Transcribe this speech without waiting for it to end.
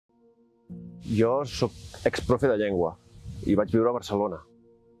Jo soc exprofe de llengua i vaig viure a Barcelona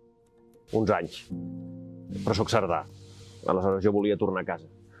uns anys, però soc cerdà. Aleshores jo volia tornar a casa.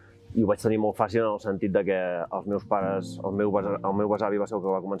 I ho vaig tenir molt fàcil en el sentit de que els meus pares, el meu besavi va ser el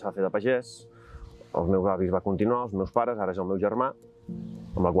que va començar a fer de pagès, els meus avis va continuar, els meus pares, ara és el meu germà,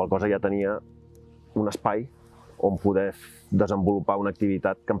 amb la qual cosa ja tenia un espai on poder desenvolupar una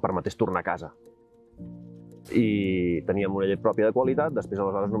activitat que em permetés tornar a casa. I teníem una llet pròpia de qualitat, després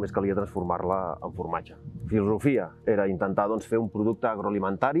aleshores només calia transformar-la en formatge. La filosofia era intentar fer un producte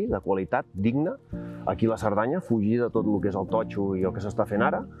agroalimentari de qualitat, digne, aquí a la Cerdanya, fugir de tot el que és el totxo i el que s'està fent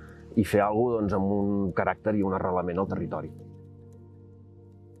ara, i fer alguna cosa amb un caràcter i un arrelament al territori.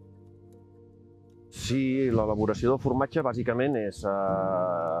 Sí, l'elaboració del formatge bàsicament és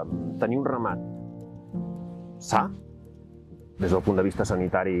tenir un ramat sa, des del punt de vista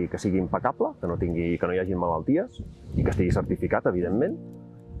sanitari que sigui impecable, que no hi hagi malalties i que estigui certificat, evidentment.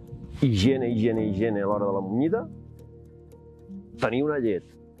 Higiene a l'hora de la munyida. Tenir una llet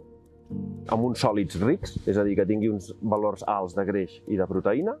amb uns sòlids rics, és a dir, que tingui uns valors alts de greix i de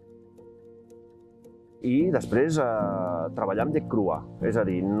proteïna. I després treballar amb llet crua, és a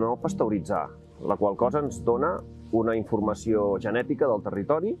dir, no pasteuritzar, la qual cosa ens dona una informació genètica del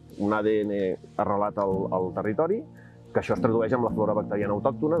territori, un ADN arrelat al territori, que això es tradueix en la flora bacteriana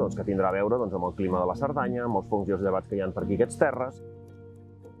autòctona, que tindrà a veure amb el clima de la Cerdanya, amb els fongs i els llevats que hi ha per aquí aquestes terres,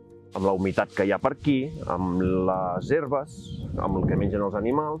 amb la humitat que hi ha per aquí, amb les herbes, amb el que mengen els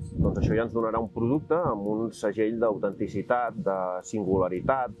animals. Doncs això ja ens donarà un producte amb un segell d'autenticitat, de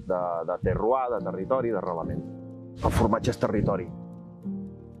singularitat, de terroir, de territori, d'arrelament. El formatge és territori.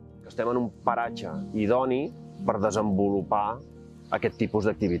 Estem en un paratge idoni per desenvolupar aquest tipus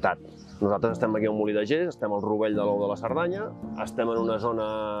d'activitat. Nosaltres estem aquí a un molí de Gés, estem al rovell de l'ou de la Cerdanya, estem en una zona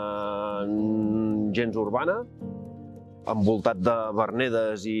gens urbana, envoltat de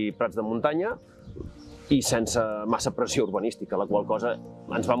vernedes i prats de muntanya i sense massa pressió urbanística, la qual cosa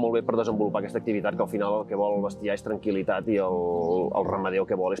ens va molt bé per desenvolupar aquesta activitat, que al final el que vol el bestiar és tranquil·litat i el ramader el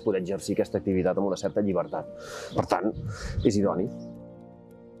que vol és poder exercir aquesta activitat amb una certa llibertat. Per tant, és idoni.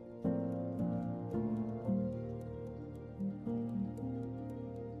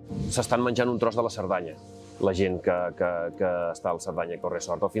 S'estan menjant un tros de la Cerdanya, la gent que està al Cerdanya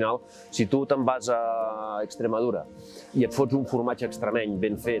EcoResort. Al final, si tu te'n vas a Extremadura i et fots un formatge extremeny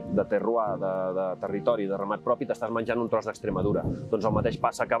ben fet, de terroir, de territori, de ramat propi, t'estàs menjant un tros d'Extremadura. Doncs el mateix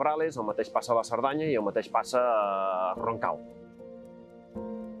passa a Cabrales, el mateix passa a la Cerdanya i el mateix passa a Roncal.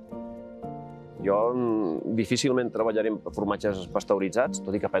 Jo difícilment treballaré amb formatges pasteuritzats,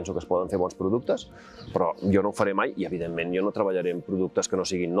 tot i que penso que es poden fer bons productes, però jo no ho faré mai i, evidentment, jo no treballaré amb productes que no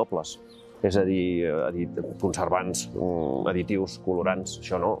siguin nobles. És a dir, conservants, additius, colorants,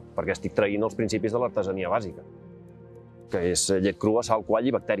 això no, perquè estic traient els principis de l'artesania bàsica, que és llet crua, sal, quall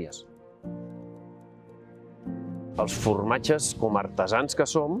i bactèries. Els formatges, com a artesans que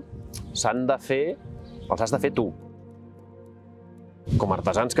som, els has de fer tu. Com a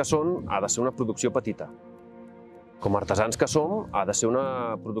artesans que són, ha de ser una producció petita. Com a artesans que som, ha de ser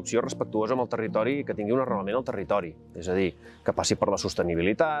una producció respectuosa amb el territori i que tingui un arrelament al territori. És a dir, que passi per la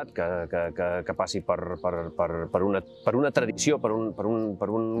sostenibilitat, que passi per una tradició, per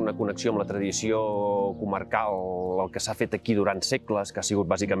una connexió amb la tradició comarcal, el que s'ha fet aquí durant segles, que ha sigut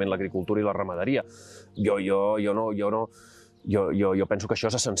bàsicament l'agricultura i la ramaderia. Jo penso que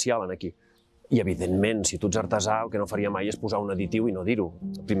això és essencial aquí. I, evidentment, si tu ets artesà, el que no faria mai és posar un additiu i no dir-ho.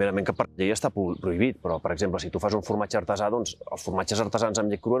 Primerament, que per llei està prohibit, però, per exemple, si tu fas un formatge artesà, doncs els formatges artesans amb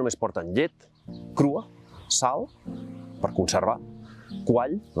llet crua només porten llet crua, sal, per conservar,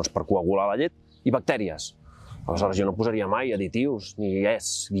 quall, doncs per coagular la llet, i bactèries. Aleshores, jo no posaria mai additius, ni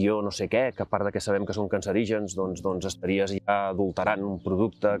guió no sé què, que a part que sabem que són cancerígens, doncs estaries ja adulterant un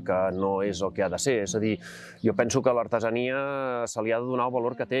producte que no és el que ha de ser. És a dir, jo penso que a l'artesania se li ha de donar el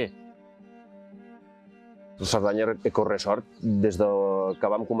valor que té. El Cerdanya EcoResort, des que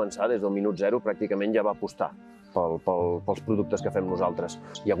vam començar, des del minut zero, pràcticament ja va apostar pels productes que fem nosaltres.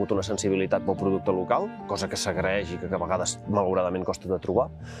 Hi ha hagut una sensibilitat pel producte local, cosa que s'agraeix i que a vegades, malauradament, costa de trobar,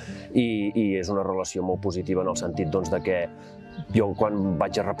 i és una relació molt positiva en el sentit de que jo, quan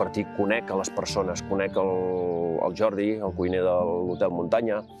vaig a repartir, conec a les persones, conec el Jordi, el cuiner de l'hotel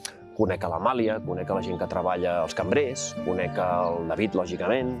Muntanya, conec a l'Amàlia, conec a la gent que treballa als cambrers, conec el David,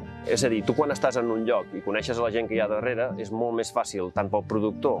 lògicament. És a dir, tu quan estàs en un lloc i coneixes a la gent que hi ha darrere, és molt més fàcil, tant pel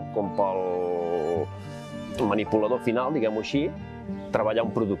productor com pel manipulador final, diguem-ho així, treballar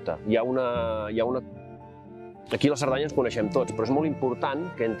un producte. Aquí a la Cerdanya ens coneixem tots, però és molt important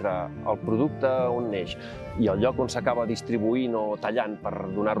que entre el producte on neix i el lloc on s'acaba distribuint o tallant per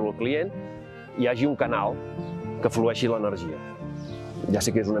donar-lo al client, hi hagi un canal que flueixi l'energia. Ja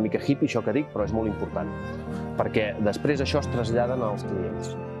sé que és una mica hippie això que dic, però és molt important, perquè després això es trasllada als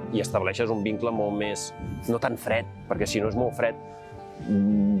clients i estableixes un vincle molt més, no tan fred, perquè si no és molt fred,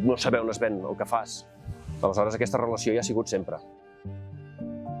 no sabeu on es ven el que fas. Aleshores aquesta relació ja ha sigut sempre.